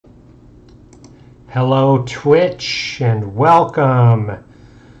Hello Twitch and welcome.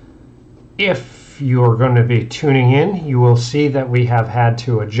 If you're going to be tuning in, you will see that we have had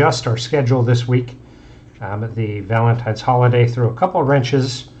to adjust our schedule this week. The Valentine's holiday threw a couple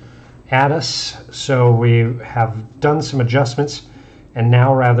wrenches at us, so we have done some adjustments, and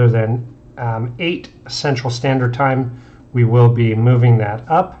now rather than 8 Central Standard Time, we will be moving that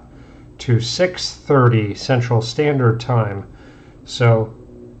up to 6:30 Central Standard Time. So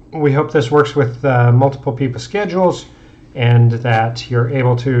we hope this works with multiple people's schedules and that you're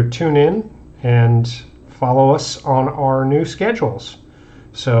able to tune in and follow us on our new schedules.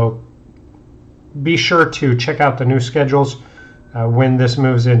 So be sure to check out the new schedules when this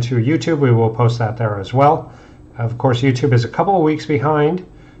moves into YouTube. We will post that there as well. Of course, YouTube is a couple of weeks behind,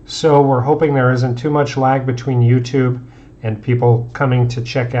 so we're hoping there isn't too much lag between YouTube and people coming to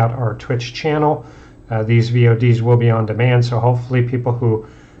check out our Twitch channel. These VODs will be on demand, so hopefully people who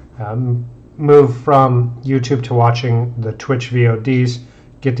move from YouTube to watching the Twitch VODs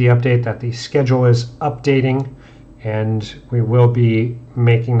get the update that the schedule is updating, and we will be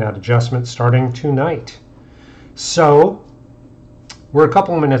making that adjustment starting tonight. So we're a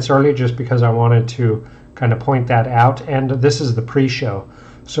couple of minutes early just because I wanted to kind of point that out, and this is the pre-show.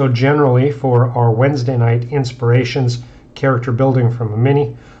 So generally for our Wednesday night inspirations, character building from a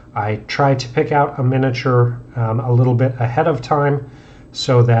mini, I try to pick out a miniature a little bit ahead of time,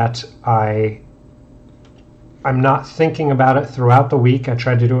 so that I'm not thinking about it throughout the week. I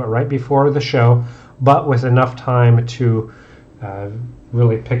try to do it right before the show, but with enough time to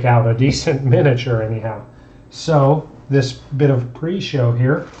really pick out a decent miniature anyhow. So this bit of pre-show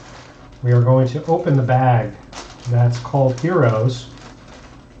here, we are going to open the bag that's called Heroes.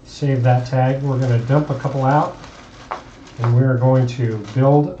 Save that tag. We're going to dump a couple out, and we're going to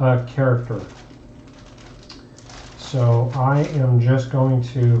build a character. So I am just going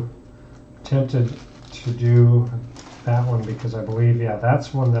to tempted to do that one because I believe, yeah,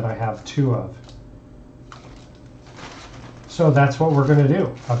 that's one that I have 2 of. So that's what we're going to do.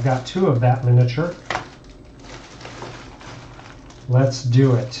 I've got 2 of that miniature. Let's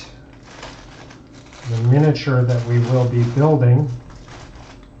do it. The miniature that we will be building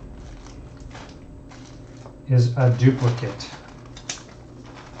is a duplicate.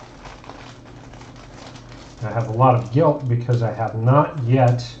 I have a lot of guilt because I have not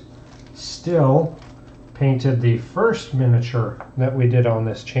yet still painted the first miniature that we did on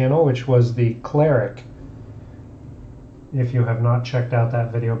this channel, which was the Cleric. If you have not checked out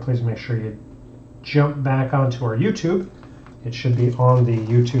that video, please make sure you jump back onto our YouTube. It should be on the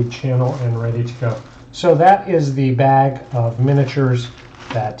YouTube channel and ready to go. So that is the bag of miniatures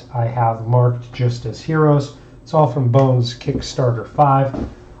that I have marked just as heroes. It's all from Bones Kickstarter 5.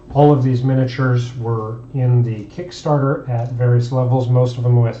 All of these miniatures were in the Kickstarter at various levels, most of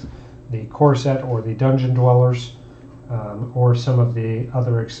them with the core set or the Dungeon Dwellers, or some of the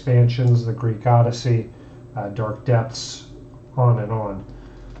other expansions, the Greek Odyssey, Dark Depths, on and on.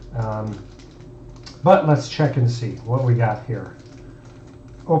 But let's check and see what we got here.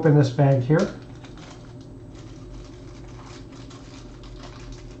 Open this bag here.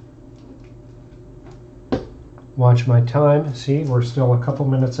 Watch my time. See, we're still a couple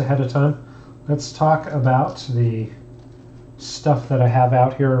minutes ahead of time. Let's talk about the stuff that I have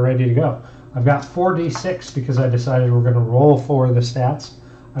out here ready to go. I've got 4d6 because I decided we're going to roll for the stats.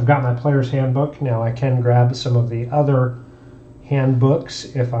 I've got my player's handbook. Now I can grab some of the other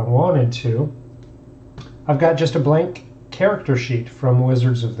handbooks if I wanted to. I've got just a blank character sheet from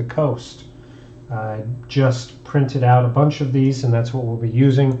Wizards of the Coast. I just printed out a bunch of these, and that's what we'll be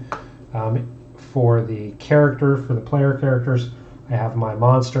using. For the character, for the player characters, I have my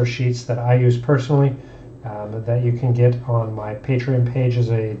monster sheets that I use personally, that you can get on my Patreon page as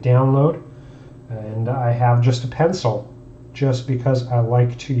a download. And I have just a pencil, just because I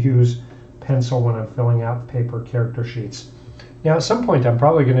like to use pencil when I'm filling out paper character sheets. Now at some point I'm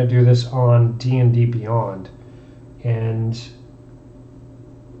probably going to do this on D&D Beyond, and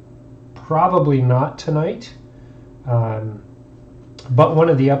probably not tonight. But one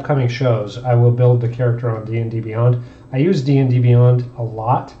of the upcoming shows, I will build the character on D&D Beyond. I use D&D Beyond a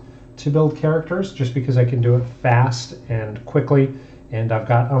lot to build characters just because I can do it fast and quickly, and I've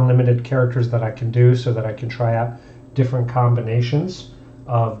got unlimited characters that I can do so that I can try out different combinations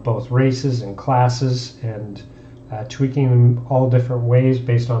of both races and classes, and tweaking them all different ways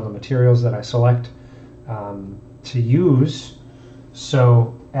based on the materials that I select to use.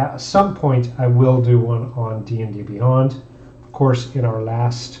 So at some point I will do one on D&D Beyond. Of course, in our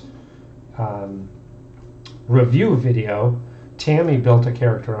last review video, Tammy built a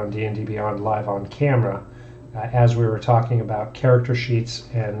character on D&D Beyond live on camera, as we were talking about character sheets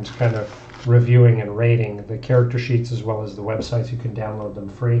and kind of reviewing and rating the character sheets as well as the websites. You can download them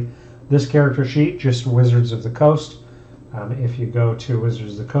free. This character sheet, just Wizards of the Coast. If you go to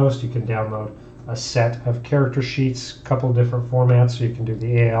Wizards of the Coast, you can download a set of character sheets, a couple different formats, so you can do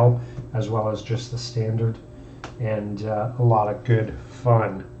the AL as well as just the standard, and a lot of good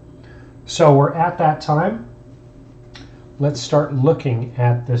fun. So we're at that time. Let's start looking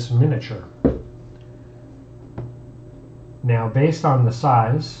at this miniature. Now, based on the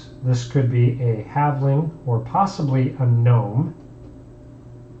size, this could be a halfling or possibly a gnome.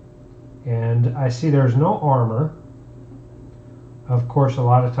 And I see there's no armor. Of course, a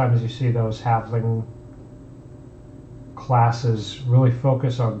lot of times you see those halfling classes really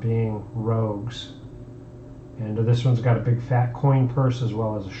focus on being rogues. And this one's got a big fat coin purse as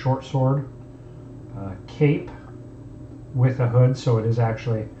well as a short sword, cape with a hood, so it is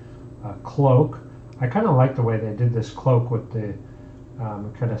actually a cloak. I kind of like the way they did this cloak with the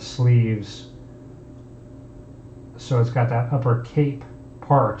kind of sleeves. So it's got that upper cape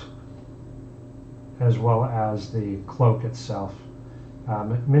part as well as the cloak itself.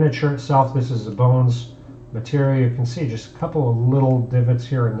 Miniature itself, this is the bones material. You can see just a couple of little divots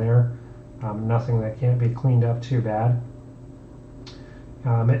here and there. Nothing that can't be cleaned up too bad.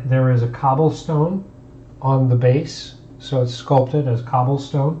 There is a cobblestone on the base, so it's sculpted as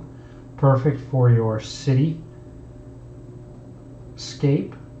cobblestone. Perfect for your city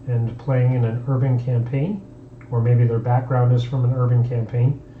scape and playing in an urban campaign, or maybe their background is from an urban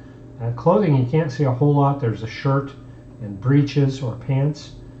campaign. Clothing, you can't see a whole lot. There's a shirt and breeches or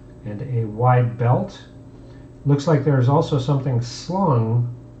pants and a wide belt. Looks like there's also something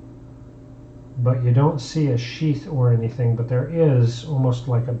slung, but you don't see a sheath or anything, but there is almost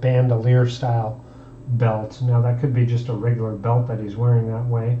like a bandolier style belt. Now that could be just a regular belt that he's wearing that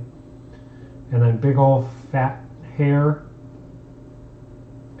way. And then big old fat hair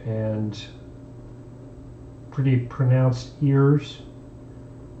and pretty pronounced ears.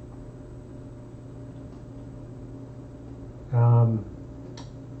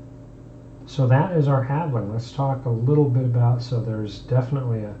 So that is our halfling. Let's talk a little bit about, so there's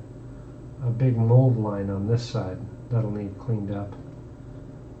definitely a big mold line on this side that'll need cleaned up.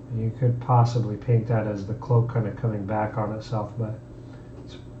 You could possibly paint that as the cloak kind of coming back on itself, but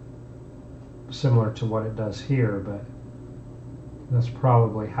it's similar to what it does here, but that's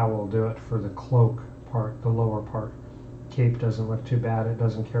probably how we'll do it for the cloak part, the lower part. Cape doesn't look too bad. It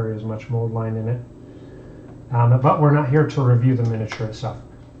doesn't carry as much mold line in it. But we're not here to review the miniature itself.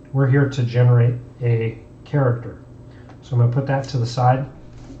 We're here to generate a character. So I'm going to put that to the side.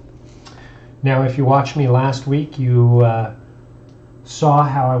 Now, if you watched me last week, you saw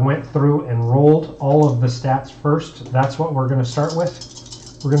how I went through and rolled all of the stats first. That's what we're going to start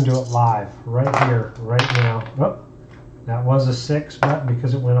with. We're going to do it live right here, right now. Oh, that was a 6, but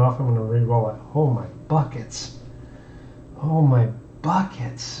because it went off, I'm going to re-roll it. Oh, my buckets. Oh, my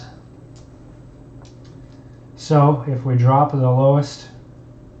buckets. So if we drop the lowest,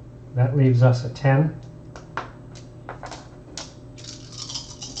 that leaves us a 10.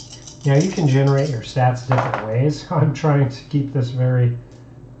 Now you can generate your stats different ways. I'm trying to keep this very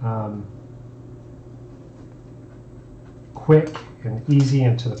quick and easy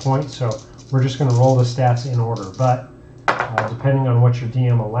and to the point, so we're just going to roll the stats in order. But depending on what your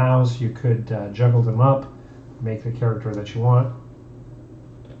DM allows, you could juggle them up, make the character that you want.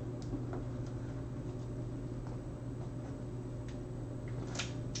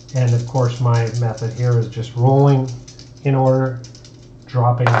 And of course my method here is just rolling in order,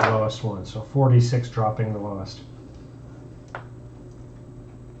 dropping the lowest one. So 46 dropping the lowest.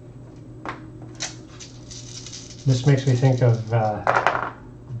 This makes me think of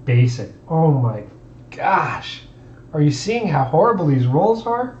basic. Oh my gosh. Are you seeing how horrible these rolls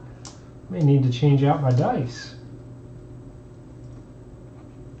are? I may need to change out my dice.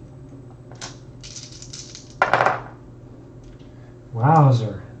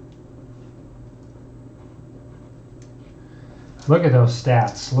 Wowzer. Look at those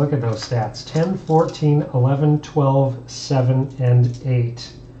stats. Look at those stats. 10, 14, 11, 12, 7, and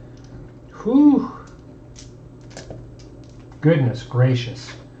 8. Whew. Goodness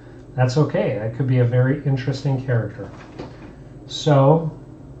gracious. That's okay. That could be a very interesting character. So,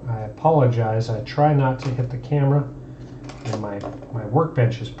 I apologize. I try not to hit the camera. And my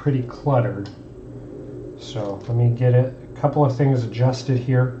workbench is pretty cluttered. So, let me get a couple of things adjusted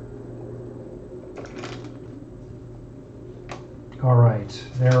here. All right,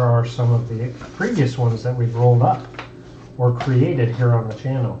 there are some of the previous ones that we've rolled up or created here on the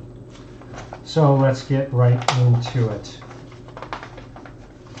channel. So let's get right into it.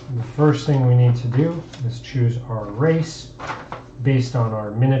 the first thing we need to do is choose our race. Based on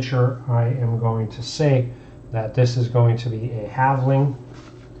our miniature, I am going to say that this is going to be a halfling.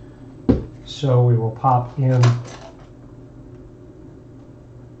 So we will pop in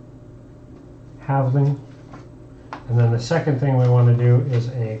halfling. And then the second thing we want to do is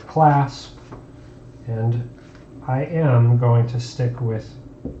a class. And I am going to stick with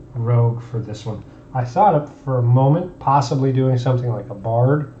rogue for this one. I thought for a moment possibly doing something like a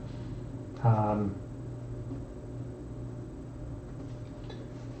bard.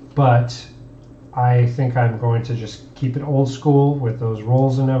 But I think I'm going to just keep it old school with those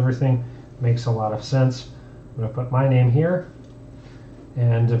rolls and everything. Makes a lot of sense. I'm going to put my name here.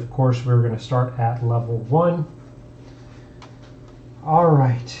 And of course we're going to start at level 1. All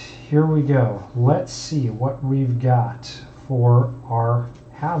right, here we go. Let's see what we've got for our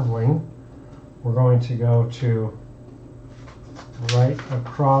halfling. We're going to go to right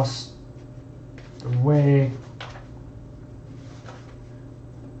across the way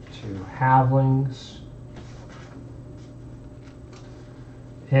to halflings.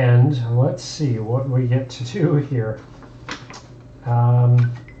 And let's see what we get to do here.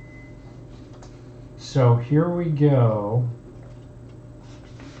 So here we go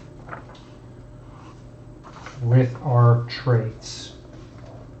with our traits.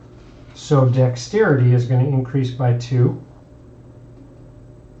 So dexterity is going to increase by 2.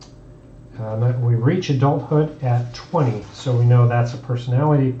 We reach adulthood at 20, so we know that's a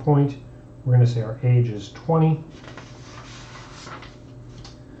personality point. We're going to say our age is 20.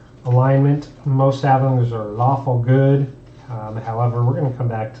 Alignment, most halflings are lawful good. However, we're going to come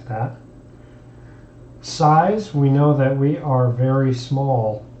back to that. Size, we know that we are very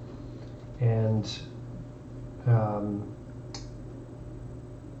small, and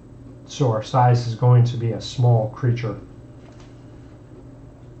so our size is going to be a small creature.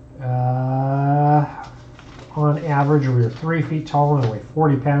 On average, we are 3 feet tall and weigh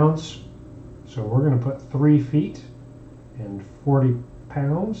 40 pounds. So we're going to put 3 feet and 40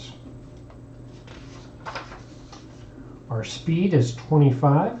 pounds. Our speed is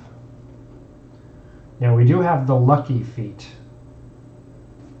 25. Now we do have the lucky feat.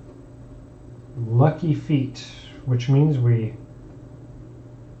 Lucky feat, which means we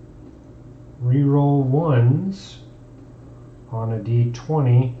reroll ones on a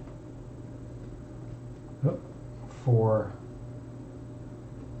d20 for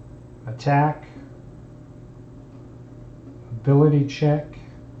attack, ability check,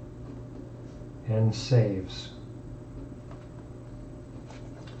 and saves.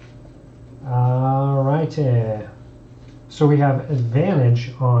 Alrighty. So we have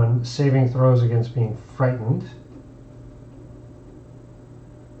advantage on saving throws against being frightened.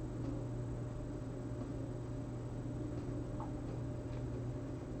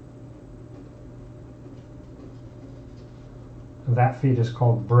 That feat is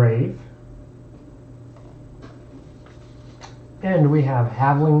called Brave. And we have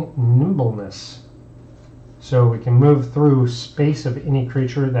Halfling Nimbleness. So we can move through space of any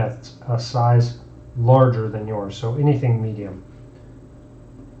creature that's a size larger than yours. So anything medium.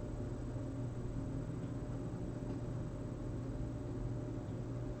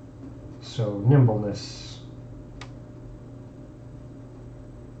 So nimbleness.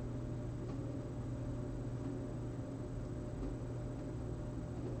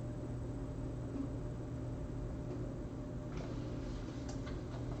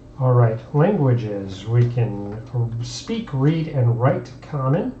 All right, languages. We can speak, read, and write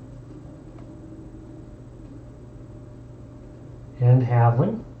Common and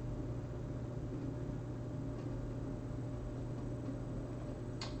Halfling.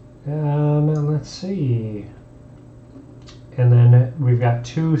 Let's see. And then we've got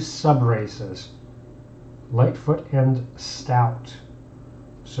 2 sub-races, Lightfoot and Stout.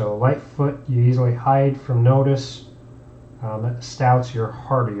 So Lightfoot, you easily hide from notice. Stouts, you're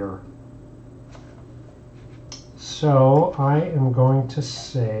hardier. So I am going to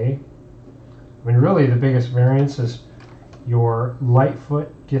say, I mean, really the biggest variance is your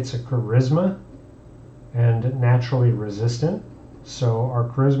Lightfoot gets a charisma and naturally resistant. So our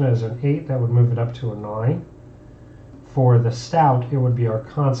charisma is an 8, that would move it up to a 9. For the Stout, it would be our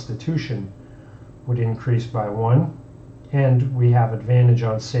constitution would increase by 1. And we have advantage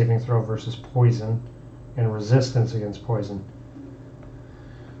on saving throw versus poison and resistance against poison.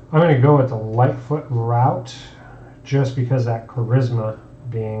 I'm going to go with the Lightfoot route just because that charisma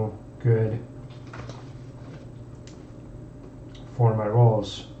being good for my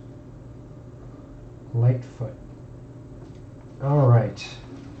rolls. Lightfoot. All right.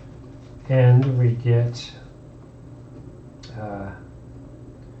 And we get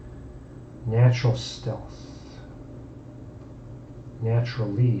natural stealth.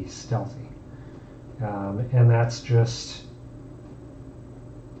 Naturally stealthy. And that's just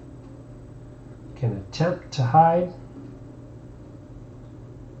can attempt to hide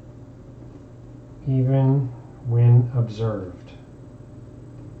even when observed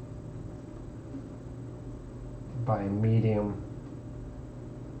by medium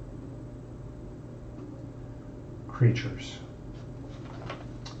creatures.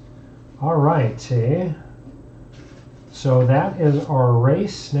 All right, so that is our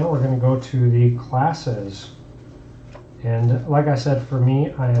race. Now we're going to go to the classes. And like I said, for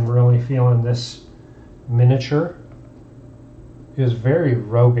me, I am really feeling this miniature is very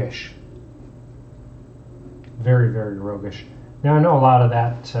roguish. Very, very roguish. Now I know a lot of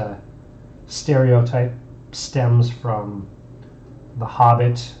that stereotype stems from The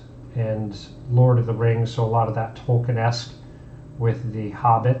Hobbit and Lord of the Rings, so a lot of that Tolkien-esque with the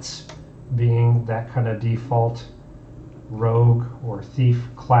hobbits being that kind of default rogue or thief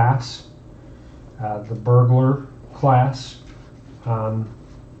class, the burglar class. And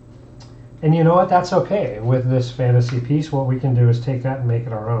you know what? That's okay. With this fantasy piece, what we can do is take that and make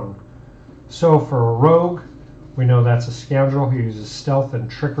it our own. So for a rogue, we know that's a scoundrel who uses stealth and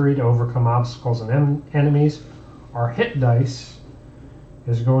trickery to overcome obstacles and enemies. Our hit dice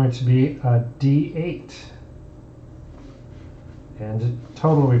is going to be a D8. And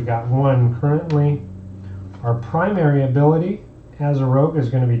total, we've got 1 currently. Our primary ability as a rogue is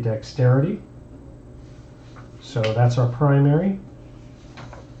going to be dexterity. So that's our primary.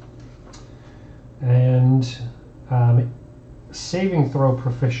 And saving throw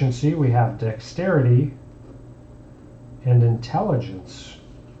proficiency, we have dexterity and intelligence,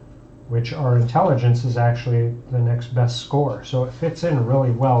 which our intelligence is actually the next best score. So it fits in really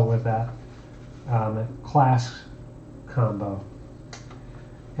well with that class combo.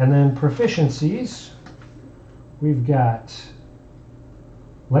 And then proficiencies, we've got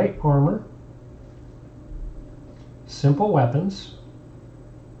light armor, simple weapons,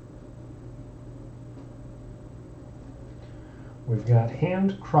 we've got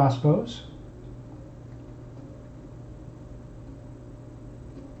hand crossbows,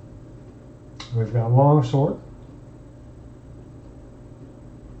 we've got longsword,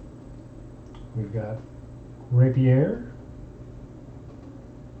 we've got rapier,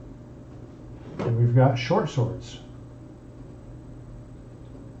 and we've got short swords.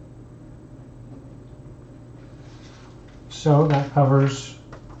 So that covers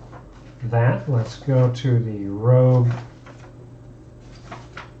that. Let's go to the rogue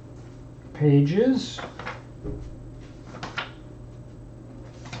pages.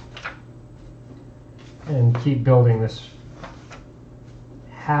 And keep building this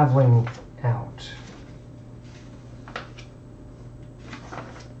halfling out.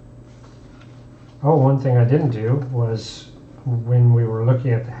 Oh, one thing I didn't do was when we were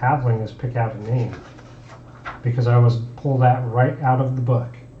looking at the halfling is pick out a name, because I was pull that right out of the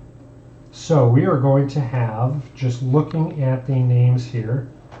book. So we are going to have, just looking at the names here,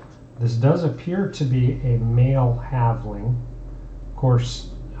 this does appear to be a male halfling. Of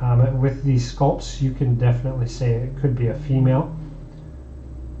course, with these sculpts, you can definitely say it could be a female.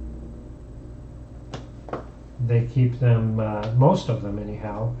 They keep them, most of them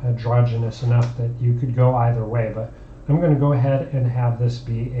anyhow, androgynous enough that you could go either way. But I'm going to go ahead and have this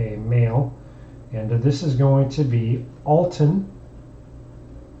be a male. And this is going to be Alton.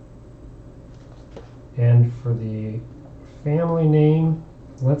 And for the family name,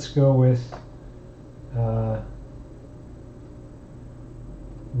 let's go with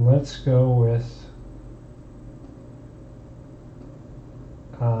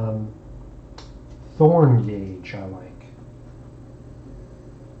Thorngage, I like.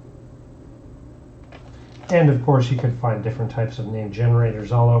 And of course you can find different types of name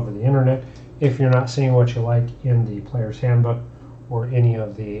generators all over the internet if you're not seeing what you like in the player's handbook or any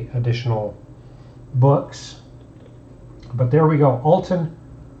of the additional books. But there we go. Alton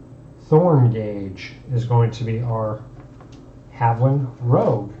Thorngage is going to be our halfling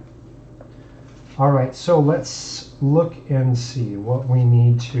rogue. All right, so let's look and see what we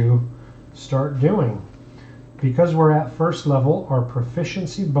need to start doing. Because we're at first level, our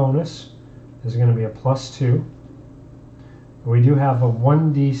proficiency bonus is going to be a +2. We do have a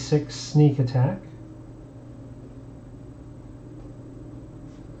 1d6 sneak attack.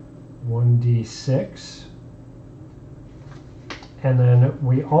 1d6. And then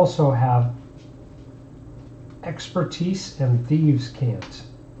we also have expertise and thieves' cant.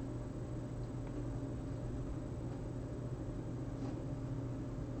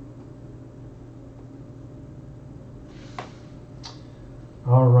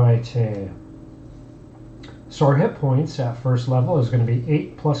 All right, right. So our hit points at first level is going to be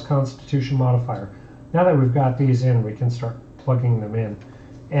 8 plus Constitution modifier. Now that we've got these in, we can start plugging them in.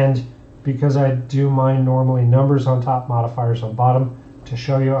 And because I do mine normally numbers on top, modifiers on bottom, to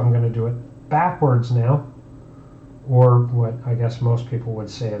show you, I'm going to do it backwards now, or what I guess most people would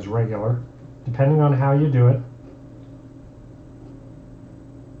say is regular, depending on how you do it.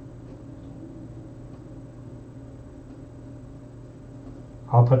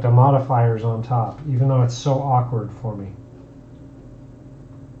 I'll put the modifiers on top, even though it's so awkward for me.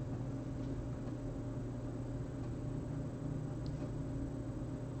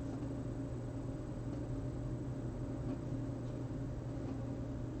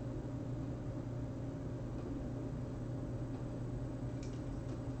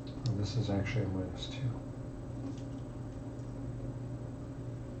 This is actually a -2.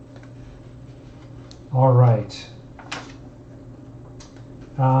 All right.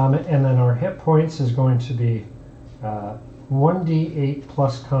 And then our hit points is going to be 1d8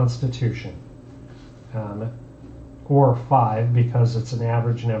 plus Constitution, or 5 because it's an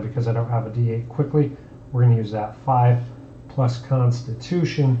average now. Because I don't have a d8 quickly, we're going to use that 5 plus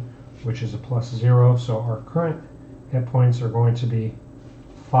Constitution, which is a +0. So our current hit points are going to be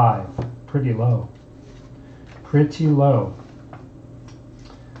 5. Pretty low. Pretty low.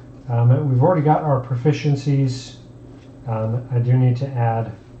 We've already got our proficiencies. I do need to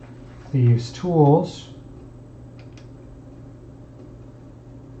add Thieves' Tools.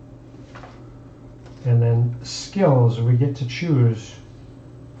 And then skills, we get to choose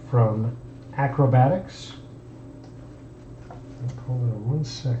from acrobatics. Hold on 1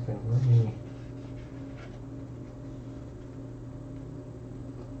 second. Let me.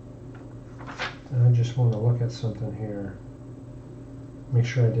 I just want to look at something here. Make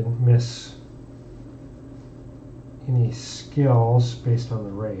sure I didn't miss any skills based on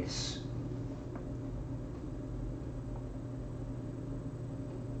the race.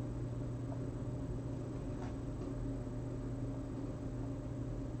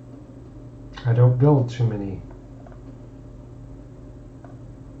 I don't build too many.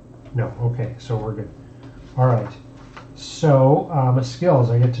 No, okay, so we're good. All right, so skills,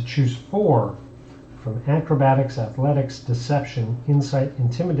 I get to choose 4 from acrobatics, athletics, deception, insight,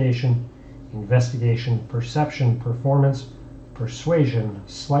 intimidation, investigation, perception, performance, persuasion,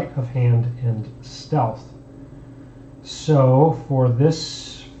 sleight of hand, and stealth. So for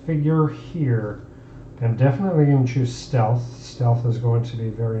this figure here, I'm definitely going to choose stealth. Stealth is going to be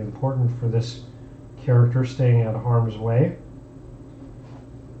very important for this character, staying out of harm's way.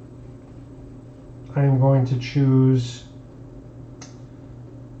 I am going to choose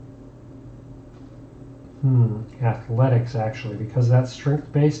athletics, actually, because that's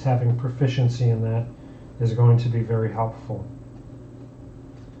strength-based. Having proficiency in that is going to be very helpful.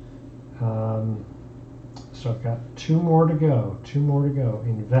 So I've got 2 more to go. 2 more to go.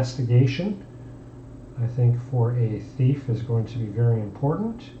 Investigation, I think, for a thief is going to be very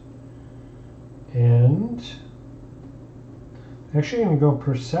important. And actually, I'm going to go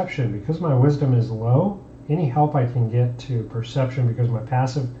perception because my wisdom is low. Any help I can get to perception, because my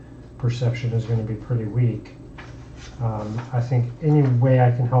passive perception is going to be pretty weak. I think any way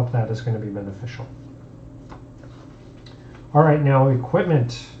I can help that is going to be beneficial. All right, now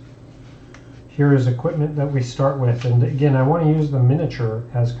equipment. Here is equipment that we start with, and again, I want to use the miniature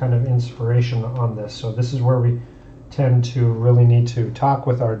as kind of inspiration on this. So this is where we tend to really need to talk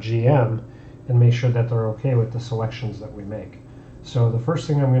with our GM and make sure that they're okay with the selections that we make. So the first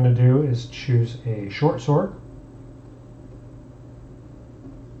thing I'm going to do is choose a short sword.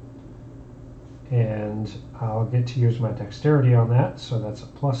 And I'll get to use my dexterity on that, so that's a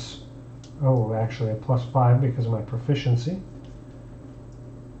actually a +5 because of my proficiency.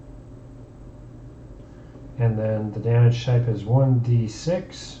 And then the damage type is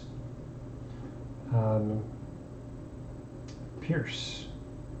 1d6. Pierce.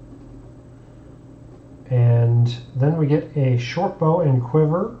 And then we get a short bow and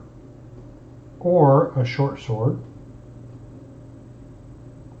quiver, or a short sword.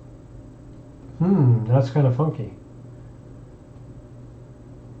 That's kind of funky.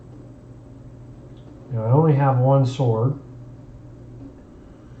 Now I only have 1 sword,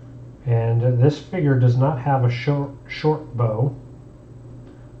 and this figure does not have a short bow,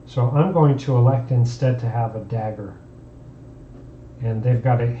 so I'm going to elect instead to have a dagger, and they've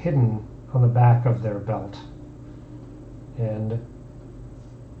got it hidden on the back of their belt, and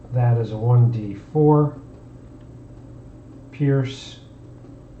that is a 1d4 pierce.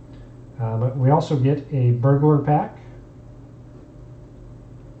 We also get a burglar pack,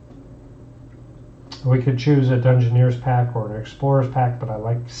 We could choose a Dungeoneer's pack or an Explorer's pack, but I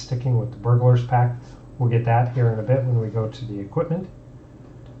like sticking with the Burglar's pack. We'll get that here in a bit when we go to the equipment.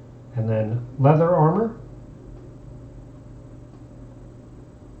 And then leather armor.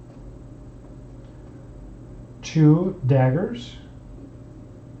 Two daggers.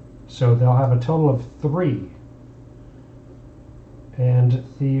 So they'll have a total of 3. And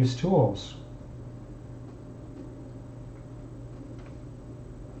thieves' tools.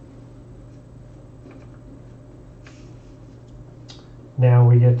 Now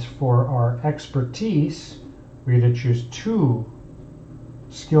we get, for our expertise, we get to choose 2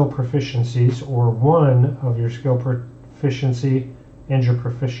 skill proficiencies, or 1 of your skill proficiency and your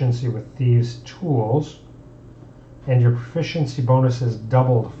proficiency with thieves' tools. And your proficiency bonus is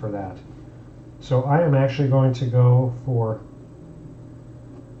doubled for that. So I am actually going to go for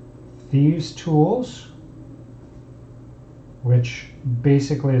thieves' tools, which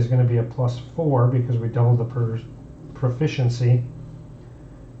basically is going to be a +4 because we doubled the proficiency,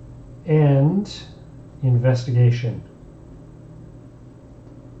 and investigation,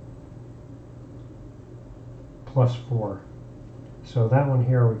 +4. So that one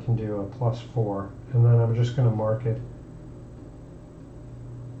here we can do a +4, and then I'm just going to mark it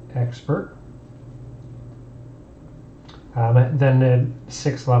expert. Then at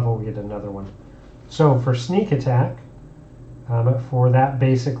 6th level we get another one. So for sneak attack, for that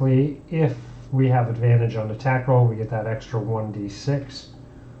basically, if we have advantage on attack roll, we get that extra 1d6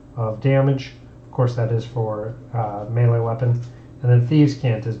 of damage. Of course, that is for melee weapon. And then Thieves'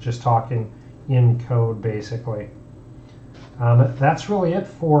 Cant is just talking in code basically. That's really it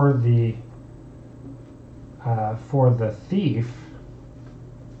for the thief.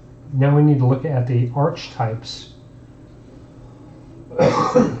 Now we need to look at the archetypes.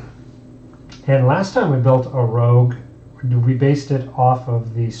 And last time we built a rogue, we based it off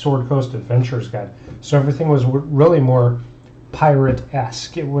of the Sword Coast Adventures Guide. So everything was really more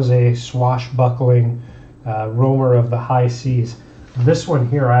pirate-esque. It was a swashbuckling roamer of the high seas. This one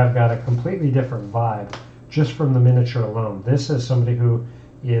here, I've got a completely different vibe just from the miniature alone. This is somebody who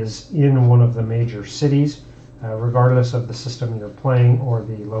is in one of the major cities, regardless of the system you're playing or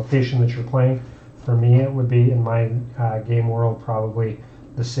the location that you're playing. For me, it would be, in my game world, probably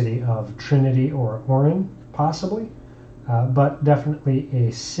the city of Trinity or Orin, possibly, but definitely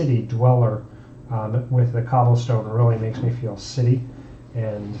a city dweller with the cobblestone really makes me feel city.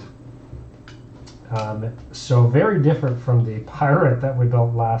 And so very different from the pirate that we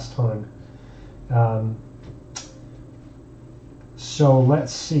built last time. So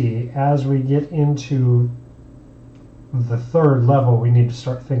let's see, as we get into the 3rd level, we need to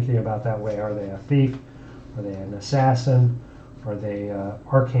start thinking about that way. Are they a thief? Are they an assassin? Are they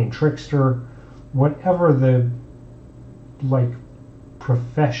arcane trickster? Whatever the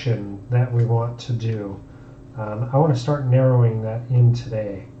profession that we want to do. I want to start narrowing that in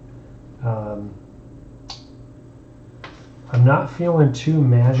today. I'm not feeling too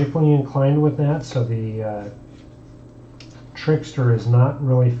magically inclined with that, so the trickster is not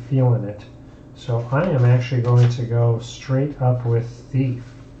really feeling it. So I am actually going to go straight up with thief.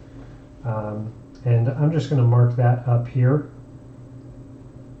 And I'm just going to mark that up here.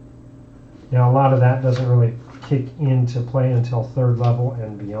 Now a lot of that doesn't really kick into play until 3rd level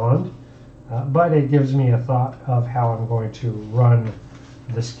and beyond, but it gives me a thought of how I'm going to run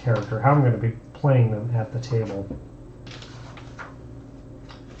this character, how I'm going to be playing them at the table.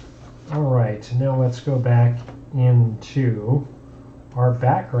 Alright, now let's go back into our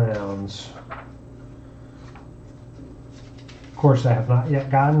backgrounds. Of course, I have not yet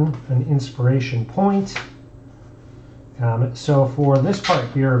gotten an inspiration point. So for this part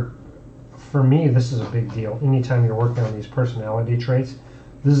here, for me, this is a big deal. Anytime you're working on these personality traits,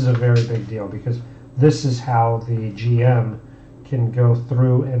 this is a very big deal because this is how the GM can go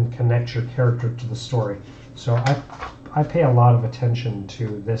through and connect your character to the story. So I pay a lot of attention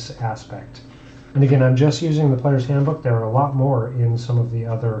to this aspect. And again, I'm just using the Player's Handbook. There are a lot more in some of the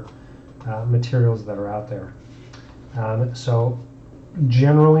other materials that are out there. So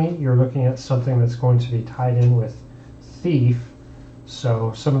generally, you're looking at something that's going to be tied in with thief.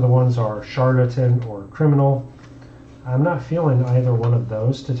 So some of the ones are charlatan or criminal. I'm not feeling either one of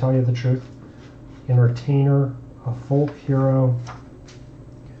those, to tell you the truth. Entertainer, a folk hero.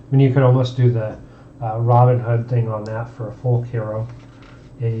 I mean, you could almost do the Robin Hood thing on that for a folk hero.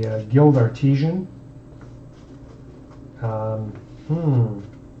 A guild artisan. That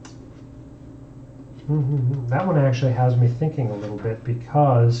one actually has me thinking a little bit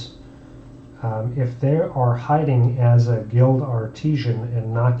because if they are hiding as a guild artisan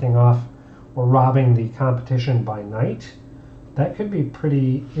and knocking off or robbing the competition by night, that could be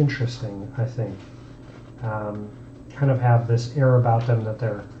pretty interesting, I think. kind of have this air about them that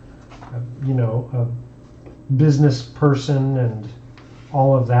they're, a business person and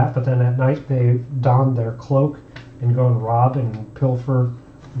all of that, but then at night they don their cloak and go and rob and pilfer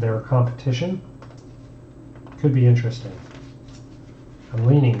their competition. Could be interesting. I'm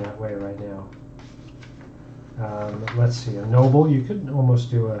leaning that way right now. Let's see, a noble. You could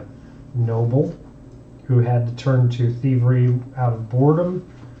almost do a noble who had to turn to thievery out of boredom,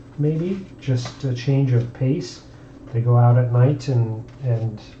 maybe, just a change of pace. They go out at night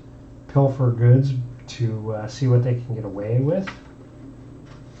and pilfer goods to see what they can get away with.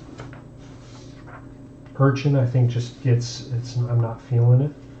 Urchin, I think, just gets, I'm not feeling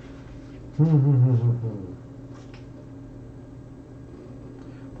it.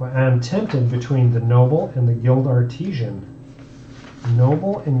 Well, I'm tempted between the noble and the guild artisan.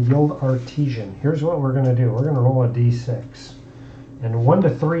 Noble and guild artisan. Here's what we're going to do. We're going to roll a d6. And 1 to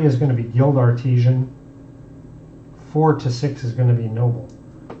 3 is going to be guild artisan. 4 to 6 is going to be noble.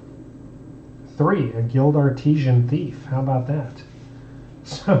 3, a guild artisan thief. How about that?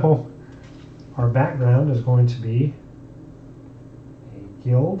 So our background is going to be a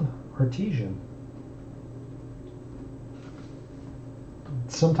guild artisan.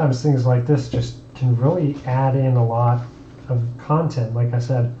 Sometimes things like this just can really add in a lot of content, like I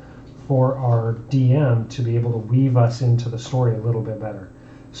said, for our DM to be able to weave us into the story a little bit better.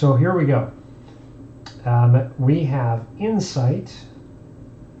 So here we go. We have insight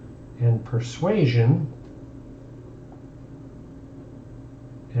and persuasion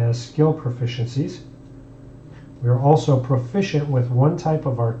as skill proficiencies. We are also proficient with one type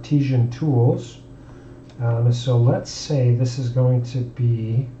of artisan tools. So let's say this is going to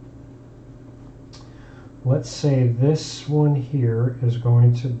be, let's say this one here is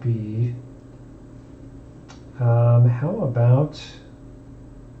going to be, how about,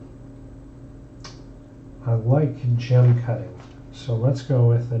 I like gem cutting. So let's go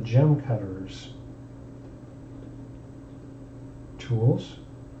with the gem cutters tools.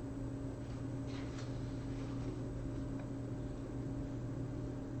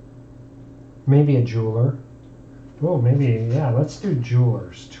 Maybe a jeweler. Oh, maybe, yeah, let's do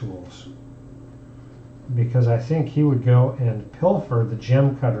jeweler's tools. Because I think he would go and pilfer the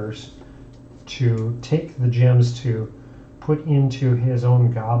gem cutters to take the gems to put into his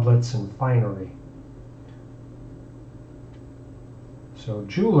own goblets and finery. So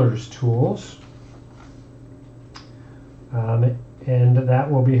jeweler's tools. And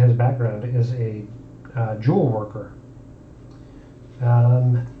that will be his background, is a jewel worker.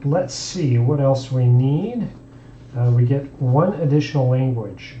 Let's see what else we need. We get one additional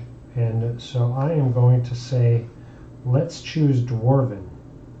language, and so I am going to say let's choose Dwarven,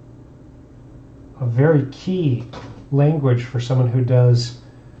 a very key language for someone who does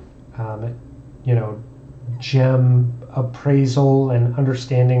gem appraisal and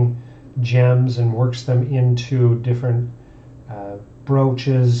understanding gems and works them into different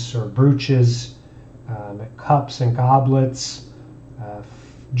brooches or brooches, cups and goblets,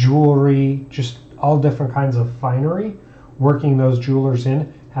 jewelry, just all different kinds of finery. Working those jewelers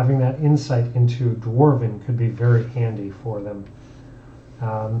in, having that insight into Dwarven could be very handy for them.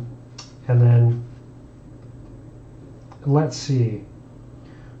 And then let's see,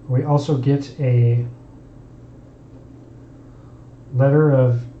 we also get a letter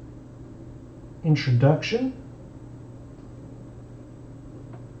of introduction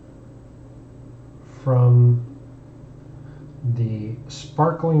from the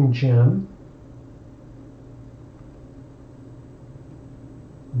Sparkling Gem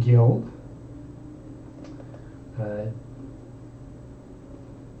Guild,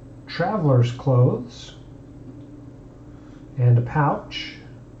 traveler's clothes, and a pouch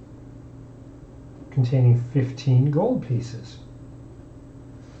containing 15 gold pieces.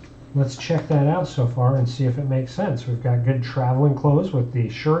 Let's check that out so far and see if it makes sense. We've got good traveling clothes with the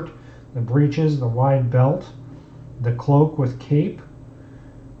shirt, the breeches, the wide belt, the cloak with cape.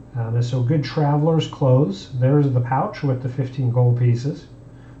 So good traveler's clothes. There's the pouch with the 15 gold pieces.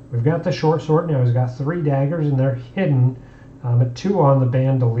 We've got the short sword. Now he's got 3 daggers, and they're hidden, 2 on the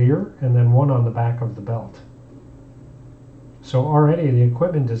bandolier and then 1 on the back of the belt. So already the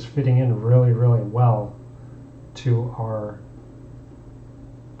equipment is fitting in really, really well to our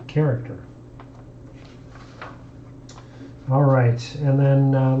character. All right, and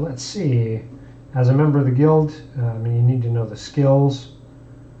then let's see. As a member of the guild, you need to know the skills.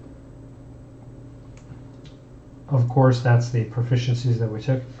 Of course, that's the proficiencies that we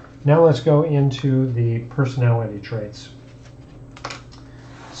took. Now let's go into the personality traits.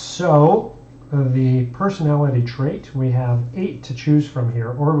 So the personality trait, we have 8 to choose from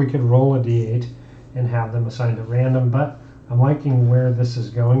here, or we could roll a d8 and have them assigned at random, but I'm liking where this is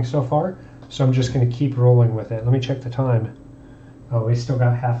going so far, so I'm just going to keep rolling with it. Let me check the time. Oh, we still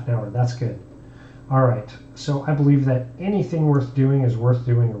got half an hour. That's good. All right, so I believe that anything worth doing is worth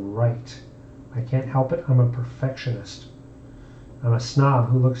doing right. I can't help it. I'm a perfectionist. I'm a snob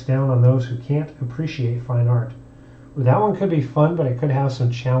who looks down on those who can't appreciate fine art. Well, that one could be fun, but it could have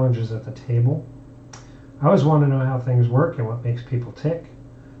some challenges at the table. I always want to know how things work and what makes people tick.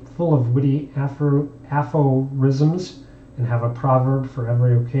 Full of witty aphorisms and have a proverb for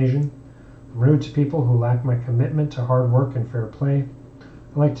every occasion. I'm rude to people who lack my commitment to hard work and fair play.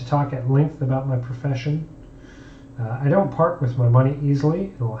 I like to talk at length about my profession. I don't part with my money easily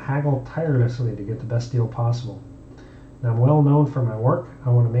and will haggle tirelessly to get the best deal possible. And I'm well known for my work. I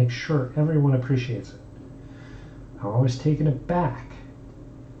want to make sure everyone appreciates it. I'm always taken aback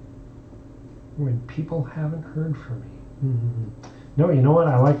when people haven't heard from me. No, you know what?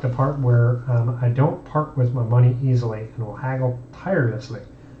 I like the part where I don't part with my money easily and will haggle tirelessly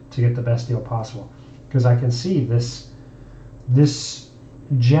to get the best deal possible. Because I can see this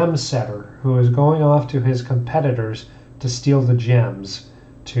gem setter who is going off to his competitors to steal the gems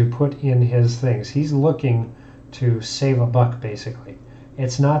to put in his things. He's looking to save a buck, basically.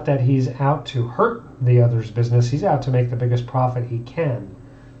 It's not that he's out to hurt the other's business. He's out to make the biggest profit he can.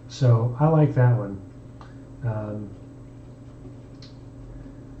 So I like that one.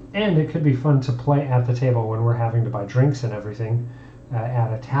 And it could be fun to play at the table when we're having to buy drinks and everything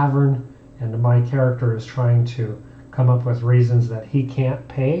at a tavern, and my character is trying to come up with reasons that he can't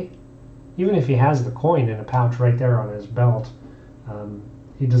pay. Even if he has the coin in a pouch right there on his belt,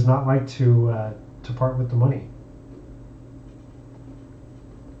 he does not like to part with the money.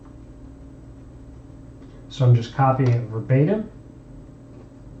 So I'm just copying it verbatim.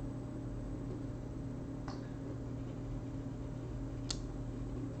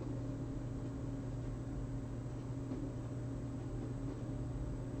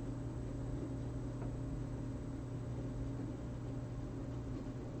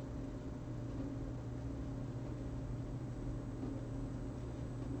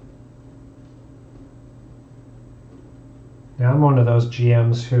 Now I'm one of those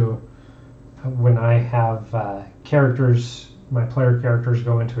GMs who, when I have characters, my player characters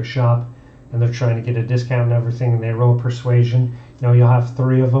go into a shop and they're trying to get a discount and everything, and they roll persuasion. You'll have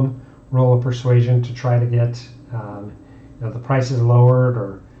 3 of them roll a persuasion to try to get the prices lowered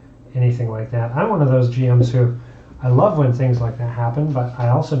or anything like that. I'm one of those GMs who, I love when things like that happen, but I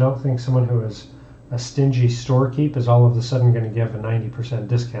also don't think someone who is a stingy storekeep is all of a sudden going to give a 90%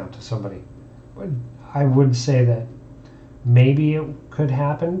 discount to somebody. I would say that maybe it could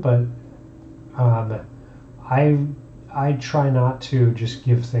happen, but I try not to just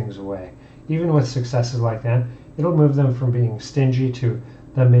give things away. Even with successes like that, it'll move them from being stingy to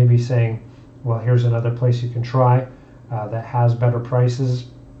them maybe saying, well, here's another place you can try that has better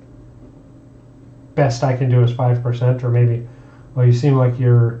prices. Best I can do is 5%, or maybe, well, you seem like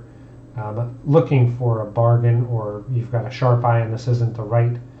you're looking for a bargain, or you've got a sharp eye and this isn't the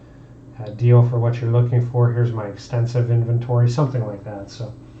right deal for what you're looking for. Here's my extensive inventory, something like that.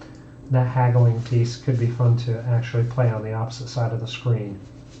 So that haggling piece could be fun to actually play on the opposite side of the screen.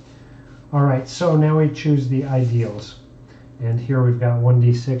 All right, so now we choose the ideals, and here we've got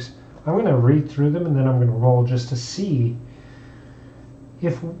 1d6. I'm going to read through them and then I'm going to roll just to see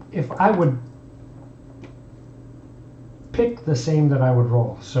if I would pick the same that I would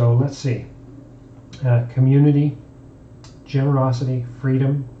roll. So let's see. Community, generosity,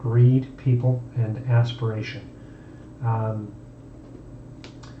 freedom, greed, people, and aspiration. I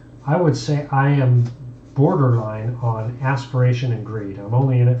would say I am borderline on aspiration and greed. I'm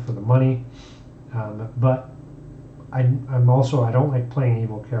only in it for the money, but I'm also, I don't like playing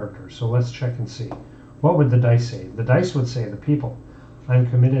evil characters. So let's check and see. What would the dice say? The dice would say the people. I'm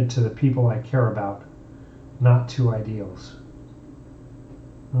committed to the people I care about, not to ideals.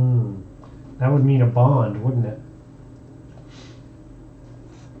 That would mean a bond, wouldn't it?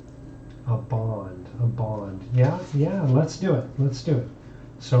 A bond. Yeah, let's do it.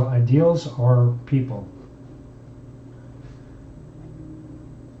 So ideals are people.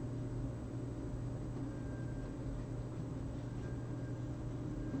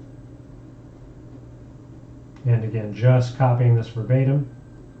 And again, just copying this verbatim.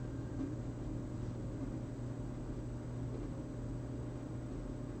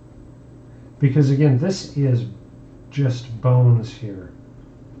 Because again, this is just bones here.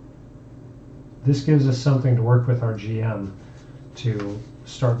 This gives us something to work with our GM to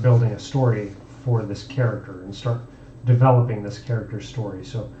start building a story for this character and start developing this character's story.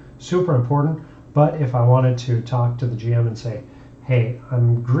 So super important. But if I wanted to talk to the GM and say, hey,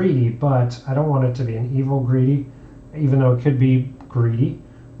 I'm greedy, but I don't want it to be an evil greedy, even though it could be greedy,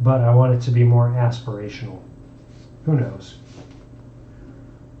 but I want it to be more aspirational. Who knows?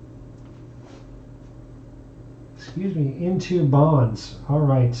 Excuse me, into bonds. All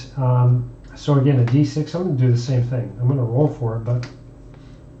right. So again, a D6, I'm going to do the same thing. I'm going to roll for it, but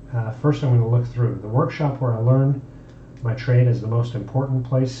first I'm going to look through. The workshop where I learned my trade is the most important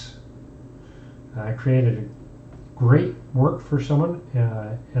place. I created a great work for someone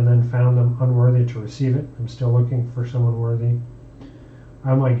and then found them unworthy to receive it. I'm still looking for someone worthy.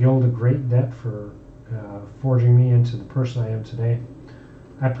 I owe my guild a great debt for forging me into the person I am today.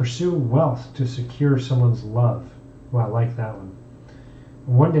 I pursue wealth to secure someone's love. Well, I like that one.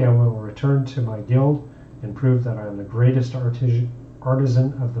 One day I will return to my guild and prove that I am the greatest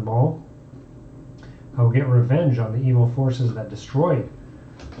artisan of them all. I will get revenge on the evil forces that destroyed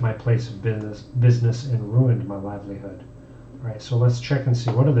my place of business and ruined my livelihood. All right, so let's check and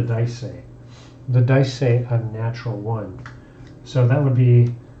see. What do the dice say? The dice say a natural 1. So that would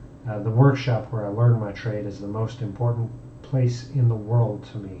be the workshop where I learned my trade is the most important place in the world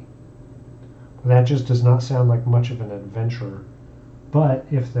to me. That just does not sound like much of an adventurer. But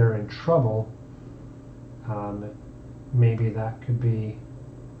if they're in trouble, maybe that could be...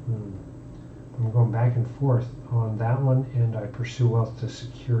 I'm going back and forth on that one, and I pursue wealth to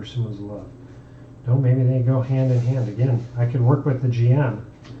secure someone's love. No, maybe they go hand in hand. Again, I could work with the GM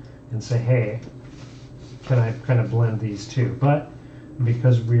and say, hey, can I kind of blend these two? But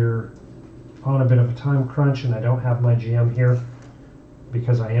because we're on a bit of a time crunch and I don't have my GM here,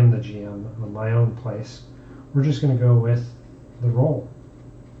 because I am the GM on my own place, we're just going to go with the roll.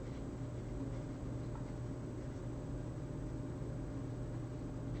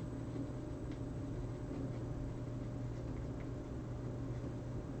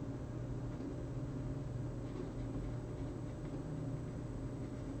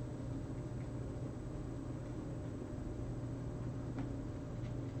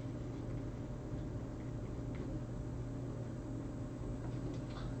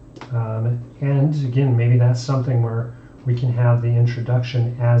 And again, maybe that's something where we can have the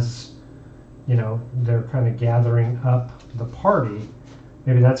introduction as, you know, they're kind of gathering up the party.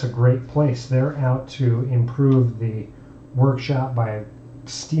 Maybe that's a great place. They're out to improve the workshop by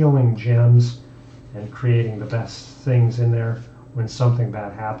stealing gems and creating the best things in there when something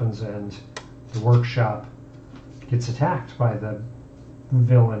bad happens and the workshop gets attacked by the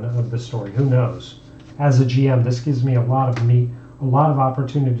villain of the story. Who knows? As a GM, this gives me a lot of meat, a lot of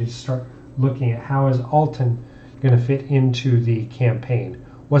opportunity to start looking at how is Alton going to fit into the campaign.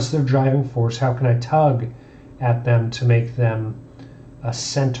 What's their driving force? How can I tug at them to make them a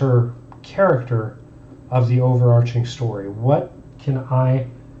center character of the overarching story? What can I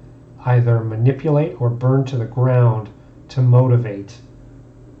either manipulate or burn to the ground to motivate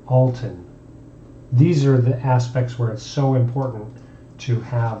Alton? These are the aspects where it's so important to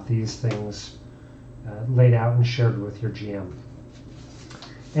have these things laid out and shared with your GM.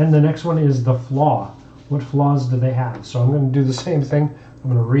 And the next one is the flaw. What flaws do they have? So I'm going to do the same thing. I'm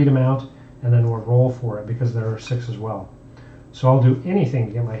going to read them out and then we'll roll for it because there are 6 as well. So I'll do anything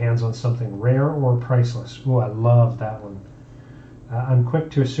to get my hands on something rare or priceless. Oh, I love that one. I'm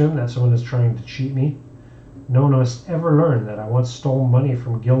quick to assume that someone is trying to cheat me. No one must ever learn that I once stole money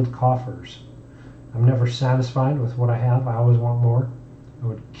from guild coffers. I'm never satisfied with what I have. I always want more. I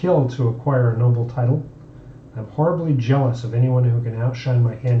would kill to acquire a noble title. I'm horribly jealous of anyone who can outshine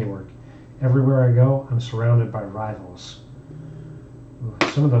my handiwork. Everywhere I go, I'm surrounded by rivals. Ooh,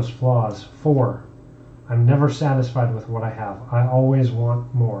 some of those flaws. 4. I'm never satisfied with what I have. I always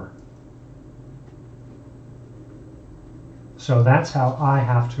want more. So that's how I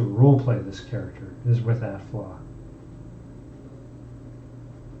have to roleplay this character, is with that flaw.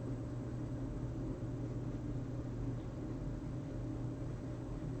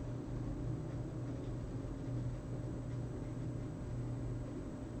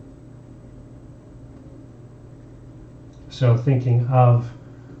 So thinking of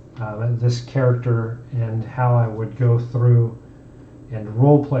this character and how I would go through and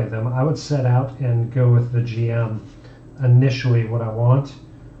role play them, I would set out and go with the GM initially what I want.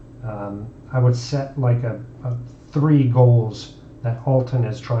 I would set like a 3 goals that Alton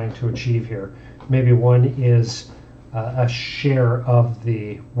is trying to achieve here. Maybe one is a share of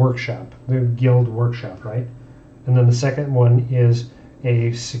the workshop, the guild workshop, right? And then the second one is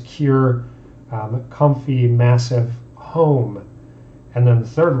a secure, comfy, massive home. And then the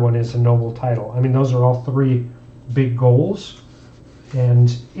third one is a noble title. I mean, those are all 3 big goals.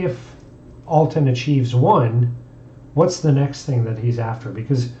 And if Alton achieves one, what's the next thing that he's after?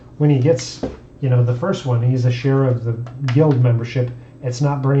 Because when he gets you know, the first one, he's a share of the guild membership. It's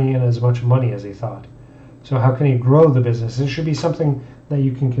not bringing in as much money as he thought. So how can he grow the business? It should be something that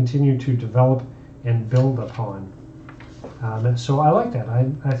you can continue to develop and build upon. So I like that.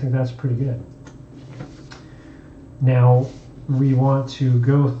 I think that's pretty good. Now we want to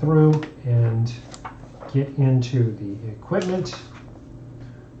go through and get into the equipment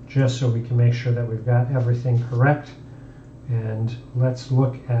just so we can make sure that we've got everything correct. And let's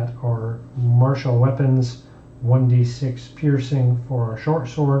look at our martial weapons. 1d6 piercing for our short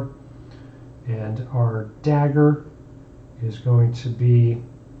sword, and our dagger is going to be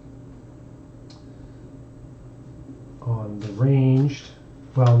on the ranged,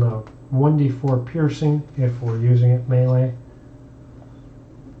 well, no, 1d4 piercing if we're using it melee,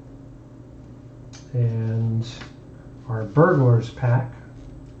 and our burglar's pack.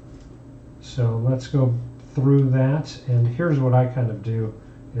 So let's go through that, and here's what I kind of do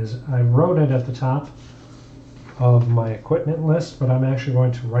is I wrote it at the top of my equipment list, but I'm actually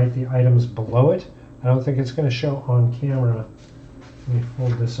going to write the items below it. I don't think it's going to show on camera. Let me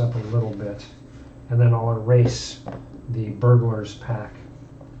fold this up a little bit, and then I'll erase the burglar's pack.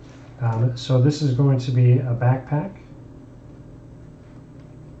 So this is going to be a backpack,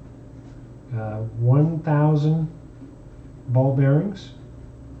 1,000 ball bearings.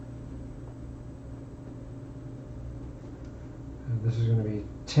 And this is going to be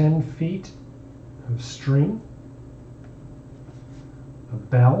 10 feet of string, a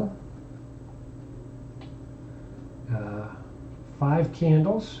bell, 5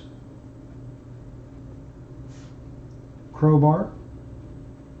 candles, crowbar,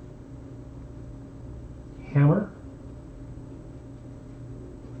 hammer,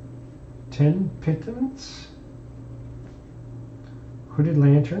 10 pitons, hooded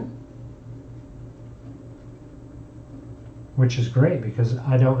lantern, which is great because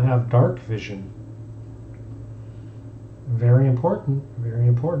I don't have dark vision. Very important, very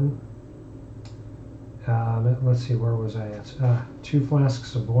important. Let's see, where was I at? 2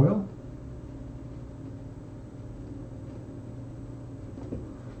 flasks of oil.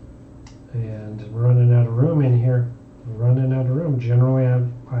 And I'm running out of room in here. I'm running out of room. Generally,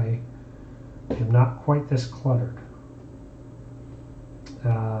 I am not quite this cluttered.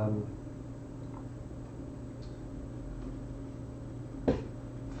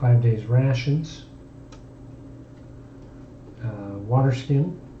 5 days rations. Water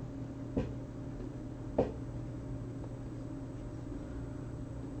skin.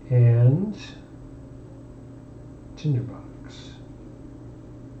 And tinderbox.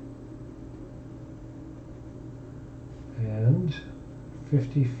 And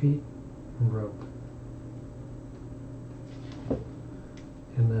 50 feet rope.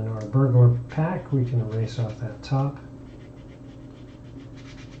 And then our burglar pack, we can erase off that top.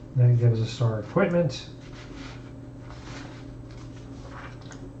 That gives us our equipment.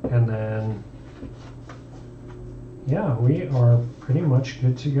 And then, yeah, we are pretty much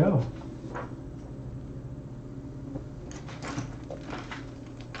good to go.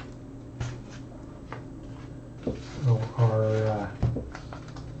 So our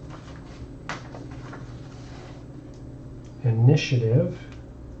initiative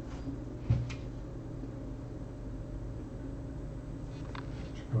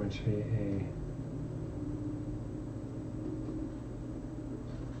is going to be a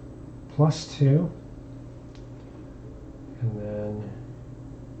 +2, and then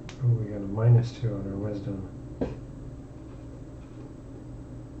we got a -2 on our wisdom.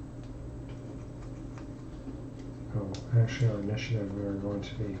 Oh, actually our initiative we are going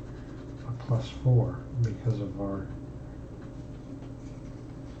to be a +4 because of our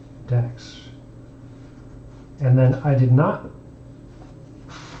dex. And then I did not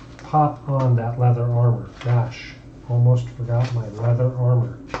pop on that leather armor. Gosh, almost forgot my leather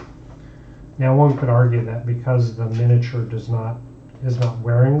armor. Now one could argue that because the miniature is not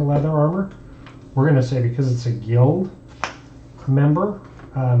wearing leather armor, we're going to say because it's a guild member,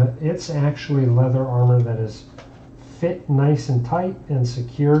 it's actually leather armor that is fit nice and tight and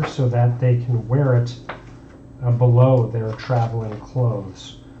secure so that they can wear it below their traveling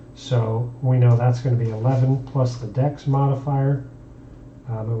clothes. So we know that's going to be 11 plus the dex modifier,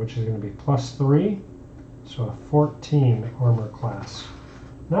 which is going to be +3, so a 14 armor class.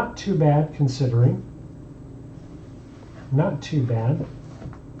 Not too bad considering. Not too bad.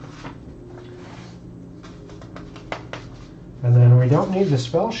 And then we don't need the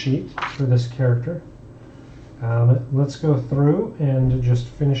spell sheet for this character. Let's go through and just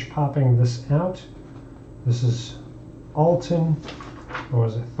finish popping this out. This is Alton, what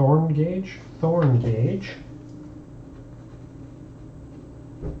was it, Thorn Gauge? Thorn Gauge.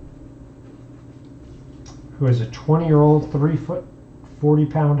 who is a 20-year-old, 3-foot,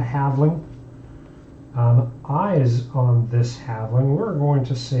 40-pound halfling. Eyes on this halfling, we're going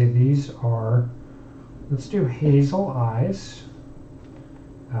to say these are, let's do hazel eyes.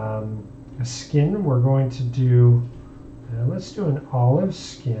 A skin, we're going to do, let's do an olive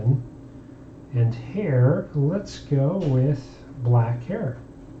skin. And hair, let's go with black hair.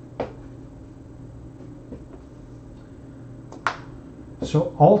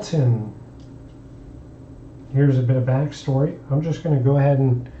 So Alton, here's a bit of backstory. I'm just going to go ahead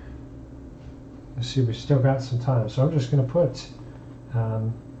and, let's see, we've still got some time. So I'm just going to put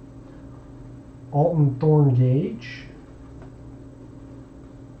Alton Thorngage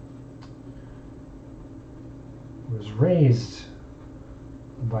was raised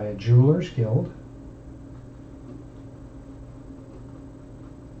by a jeweler's guild.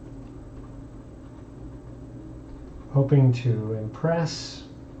 Hoping to impress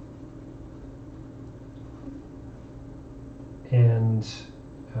and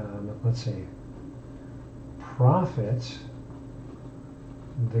let's see, profit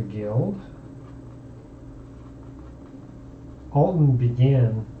the guild. Alton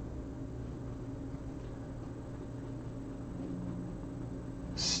began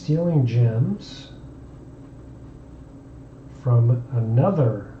stealing gems from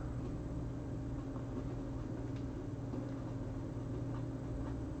another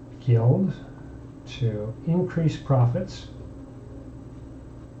guild to increase profits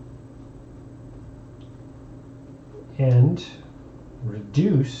and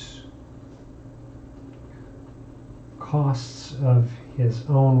reduce costs of his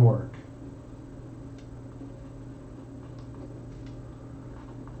own work.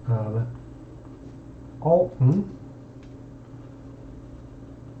 Alton,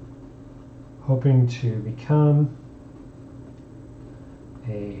 hoping to become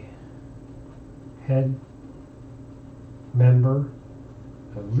a head member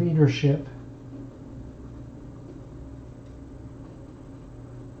of leadership,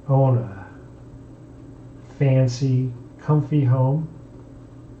 own a fancy, comfy home,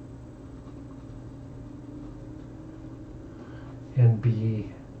 and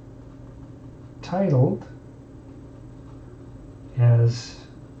be titled as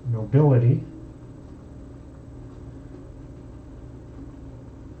nobility,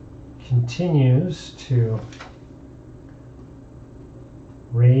 continues to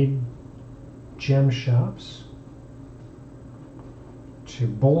raid gem shops to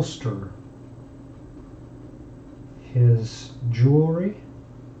bolster his jewelry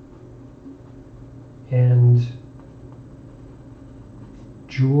and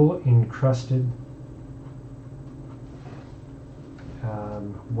jewel encrusted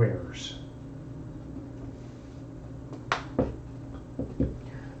wares.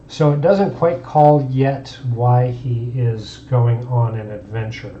 So it doesn't quite call yet why he is going on an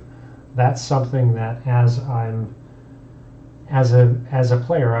adventure. That's something that as a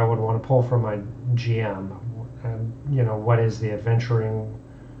player I would want to pull from my GM. You know, what is the adventuring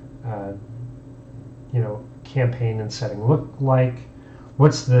campaign and setting look like?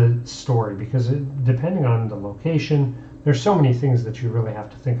 What's the story? Because depending on the location, there's so many things that you really have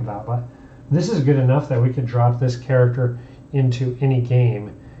to think about. But this is good enough that we could drop this character into any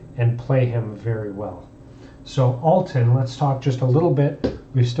game and play him very well. So Alton, let's talk just a little bit.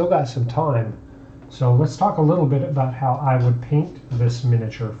 We've still got some time. So let's talk a little bit about how I would paint this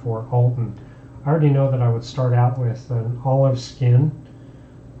miniature for Alton. I already know that I would start out with an olive skin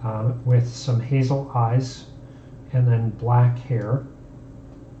with some hazel eyes and then black hair.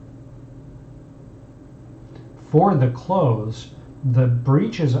 For the clothes, the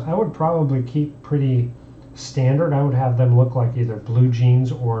breeches I would probably keep pretty standard. I would have them look like either blue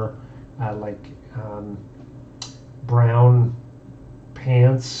jeans or brown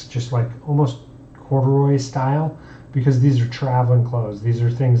pants, just like almost corduroy style, because these are traveling clothes. These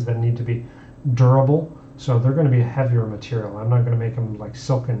are things that need to be durable, so they're going to be a heavier material. I'm not going to make them like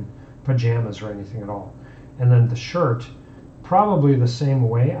silken pajamas or anything at all. And then the shirt, probably the same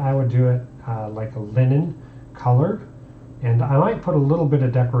way. I would do it like a linen color, and I might put a little bit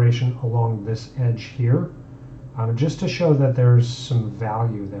of decoration along this edge here, just to show that there's some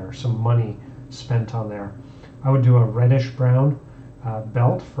value there, some money spent on there. I would do a reddish brown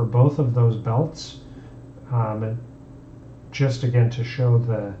belt for both of those belts, just again to show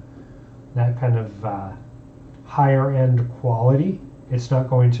that kind of higher end quality. It's not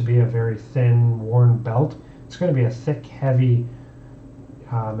going to be a very thin, worn belt. It's going to be a thick, heavy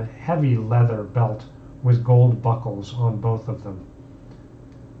leather belt with gold buckles on both of them.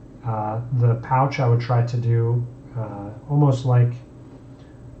 The pouch I would try to do almost like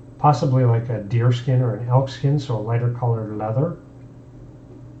possibly like a deer skin or an elk skin, so a lighter colored leather.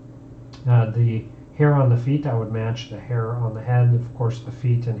 The hair on the feet, I would match the hair on the head, of course the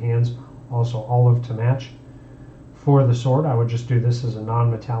feet and hands, also olive to match. For the sword, I would just do this as a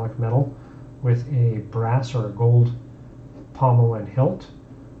non-metallic metal with a brass or a gold pommel and hilt.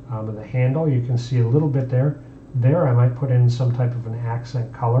 The handle, you can see a little bit there. There I might put in some type of an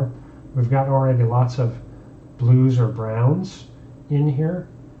accent color. We've got already lots of blues or browns in here.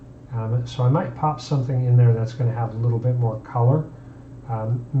 So I might pop something in there that's going to have a little bit more color.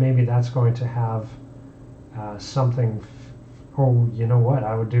 Maybe that's going to have something. Oh, you know what?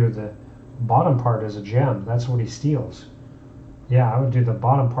 I would do the bottom part as a gem. That's what he steals. Yeah, I would do the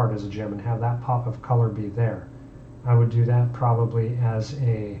bottom part as a gem and have that pop of color be there. I would do that probably as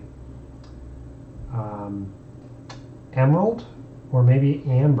a emerald or maybe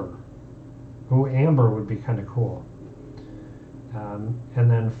amber. Oh, amber would be kind of cool. And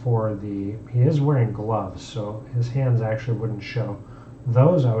then for he is wearing gloves, so his hands actually wouldn't show.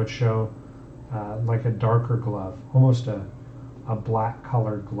 Those I would show like a darker glove, almost a black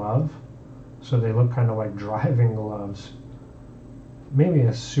colored glove. So they look kind of like driving gloves. Maybe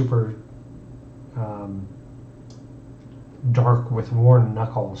a super dark with worn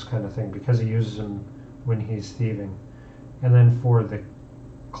knuckles kind of thing, because he uses them when he's thieving. And then for the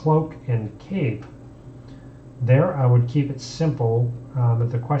cloak and cape, there I would keep it simple. But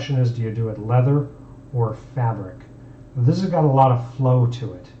the question is, do you do it leather or fabric? This has got a lot of flow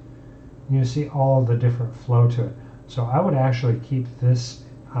to it. You see all the different flow to it. So I would actually keep this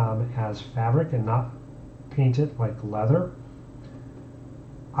as fabric and not paint it like leather.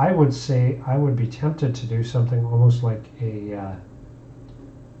 I would say I would be tempted to do something almost like a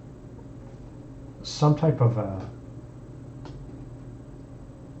some type of a,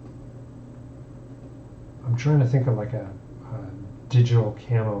 I'm trying to think of like a digital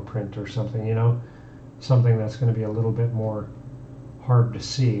camo print or something, you know, something that's going to be a little bit more hard to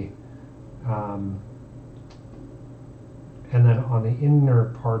see. And then on the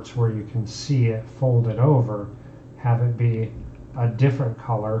inner parts where you can see it folded over, have it be a different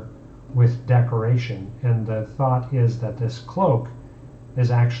color with decoration. And the thought is that this cloak is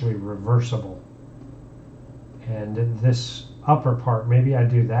actually reversible. And this upper part, maybe I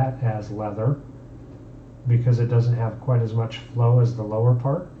do that as leather because it doesn't have quite as much flow as the lower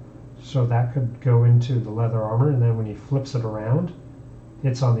part. So that could go into the leather armor, and then when he flips it around,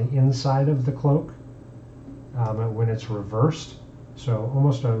 it's on the inside of the cloak when it's reversed. So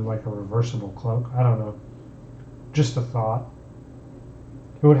almost like a reversible cloak. I don't know. Just a thought.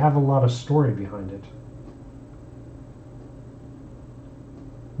 It would have a lot of story behind it.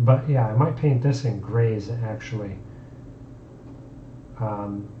 But yeah, I might paint this in grays actually.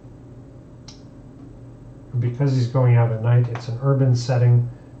 Because he's going out at night, it's an urban setting.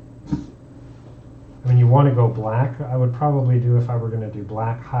 I mean, you want to go black. I would probably do, if I were going to do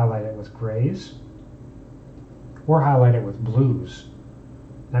black, highlight it with grays. Or highlight it with blues.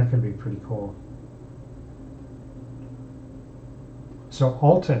 That could be pretty cool. So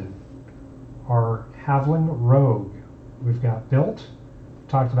Alton, our Haviland Rogue, we've got built.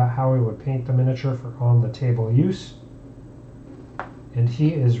 Talked about how we would paint the miniature for on the table use. And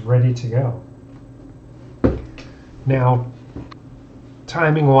he is ready to go. Now,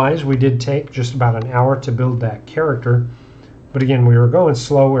 timing-wise, we did take just about an hour to build that character. But again, we were going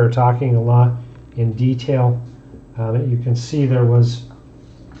slow. We were talking a lot in detail. You can see there was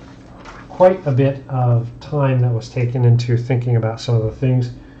quite a bit of time that was taken into thinking about some of the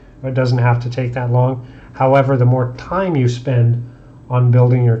things. It doesn't have to take that long. However, the more time you spend on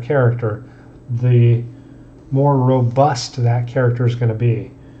building your character, the more robust that character is going to be.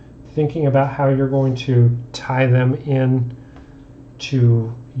 Thinking about how you're going to tie them in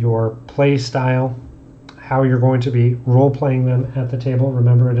to your play style, how you're going to be role-playing them at the table.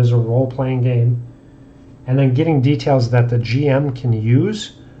 Remember, it is a role-playing game. And then getting details that the GM can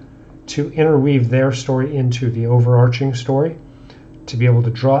use to interweave their story into the overarching story, to be able to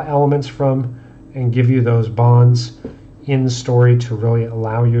draw elements from and give you those bonds in the story to really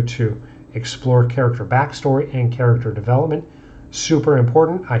allow you to explore character backstory and character development. Super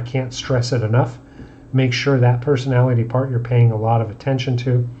important. I can't stress it enough. Make sure that personality part you're paying a lot of attention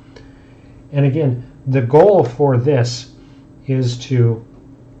to. And again, the goal for this is to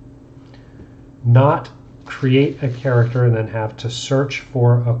not create a character and then have to search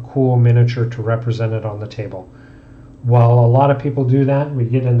for a cool miniature to represent it on the table. While a lot of people do that, we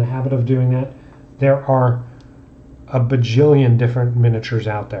get in the habit of doing that, there are a bajillion different miniatures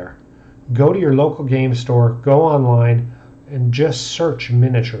out there. Go to your local game store, go online, and just search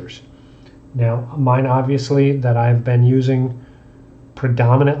miniatures. Now, mine obviously that I've been using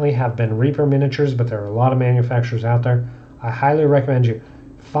predominantly have been Reaper miniatures, but there are a lot of manufacturers out there. I highly recommend you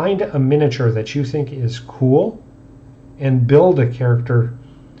find a miniature that you think is cool and build a character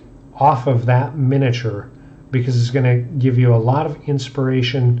off of that miniature, because it's going to give you a lot of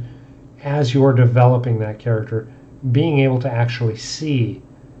inspiration as you're developing that character, being able to actually see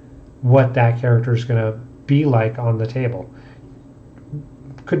what that character is going to be like on the table.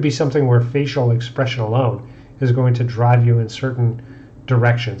 Could be something where facial expression alone is going to drive you in certain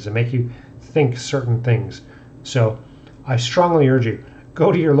directions and make you think certain things. So I strongly urge you,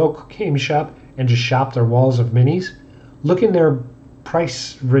 go to your local game shop and just shop their walls of minis. Look in their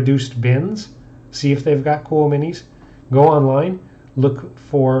price reduced bins, see if they've got cool minis. Go online, look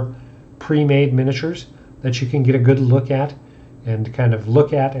for pre-made miniatures that you can get a good look at and kind of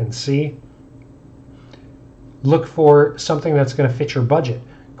look at and see. Look for something that's going to fit your budget.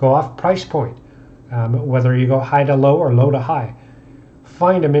 Go off price point, whether you go high to low or low to high.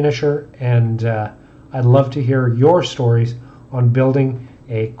 Find a miniature, and I'd love to hear your stories on building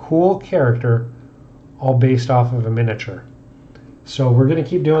a cool character all based off of a miniature. So we're going to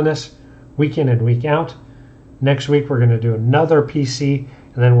keep doing this week in and week out. Next week we're going to do another PC,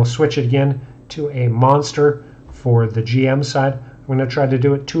 and then we'll switch it again to a monster for the GM side. I'm going to try to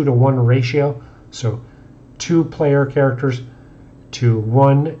do it 2-to-1 ratio, so 2 player characters to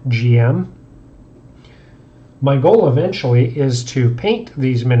 1 GM. My goal eventually is to paint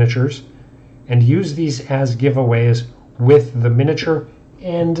these miniatures and use these as giveaways with the miniature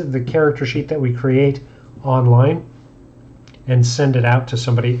and the character sheet that we create online, and send it out to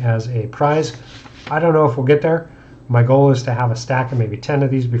somebody as a prize. I don't know if we'll get there. My goal is to have a stack of maybe 10 of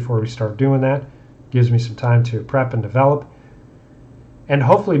these before we start doing that. Gives me some time to prep and develop, and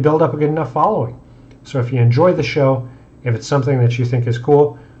hopefully build up a good enough following. So if you enjoy the show, if it's something that you think is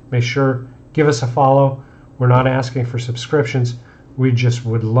cool, make sure give us a follow. We're not asking for subscriptions. We just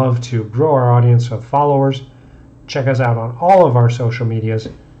would love to grow our audience of followers. Check us out on all of our social medias,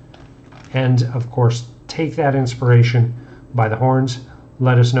 and of course take that inspiration by the horns.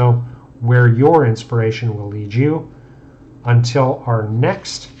 Let us know where your inspiration will lead you. Until our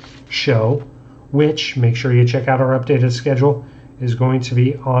next show, which, make sure you check out our updated schedule, is going to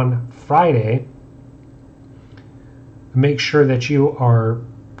be on Friday. Make sure that you are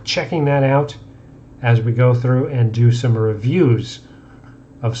checking that out as we go through and do some reviews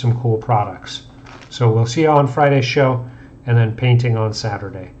of some cool products. So we'll see you on Friday's show, and then painting on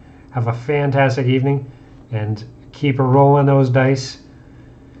Saturday. Have a fantastic evening, and keep rolling those dice,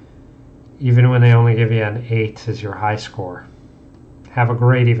 even when they only give you an 8 as your high score. Have a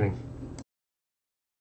great evening.